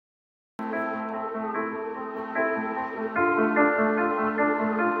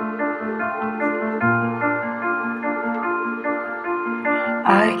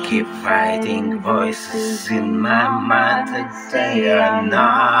I keep fighting voices in my mind that say I'm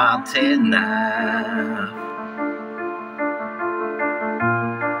not enough.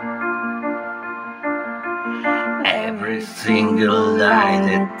 Every single lie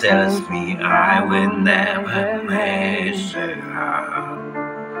that tells me I will never measure up.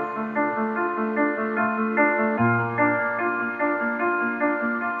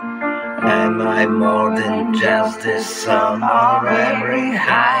 Am I more than just the sum of every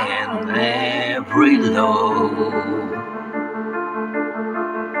high and every low?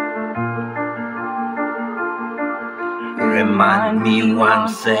 Remind me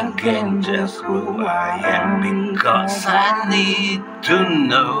once again just who I am, because I need to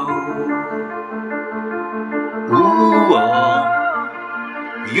know. Ooh, oh.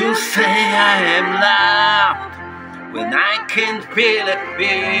 You say I am loved when I can't feel a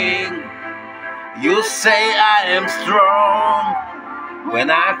thing. You say I am strong when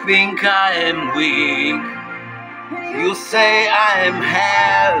I think I am weak. You say I am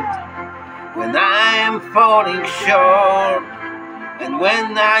held when I am falling short, and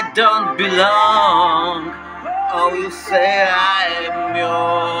when I don't belong. Oh, you say I am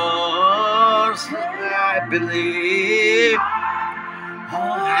yours. I believe,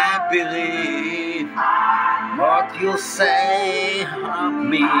 oh, I believe what you say of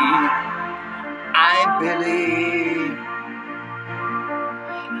me. I believe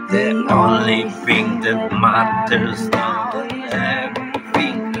the only thing that matters now that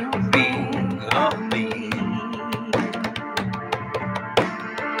everything of me.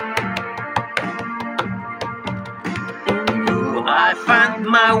 You, I find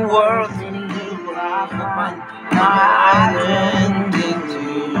my worth in you. I find my identity.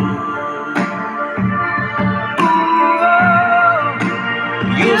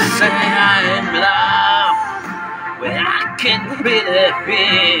 You say I am loved when I can't feel a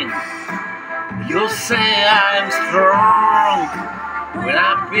thing. You say I am strong when I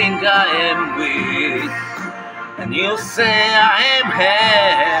think I am weak. And you say I am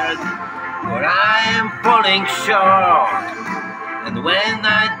held when I am falling short, and when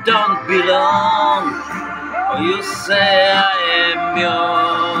I don't belong. Oh, you say I am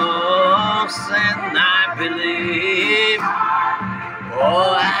yours, and I believe.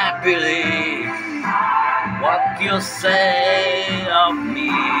 Oh, I believe what you say of me.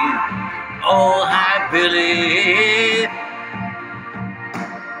 Oh, I believe.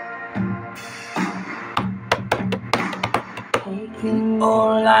 Taking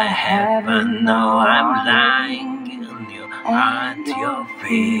all I have, and now I'm lying at your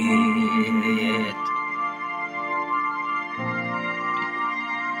feet.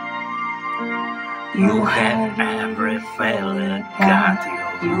 You have every failure, God.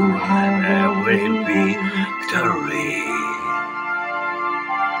 You have every victory.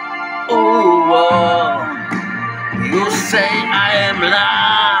 Oh, you say I am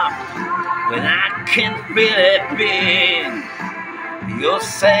loved when I can't feel a thing. You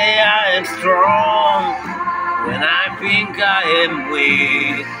say I am strong when I think I am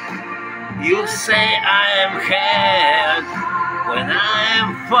weak. You say I am held when I am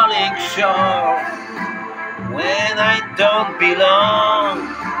falling short, when I don't belong.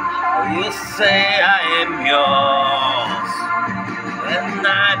 You say I am yours, and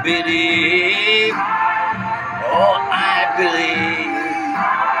I believe. Oh, I believe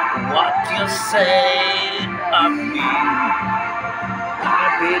what you say of me. I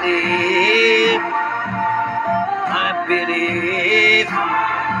believe, I believe,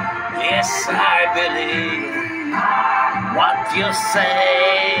 yes, I believe what you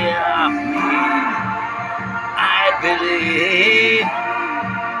say of me. I believe.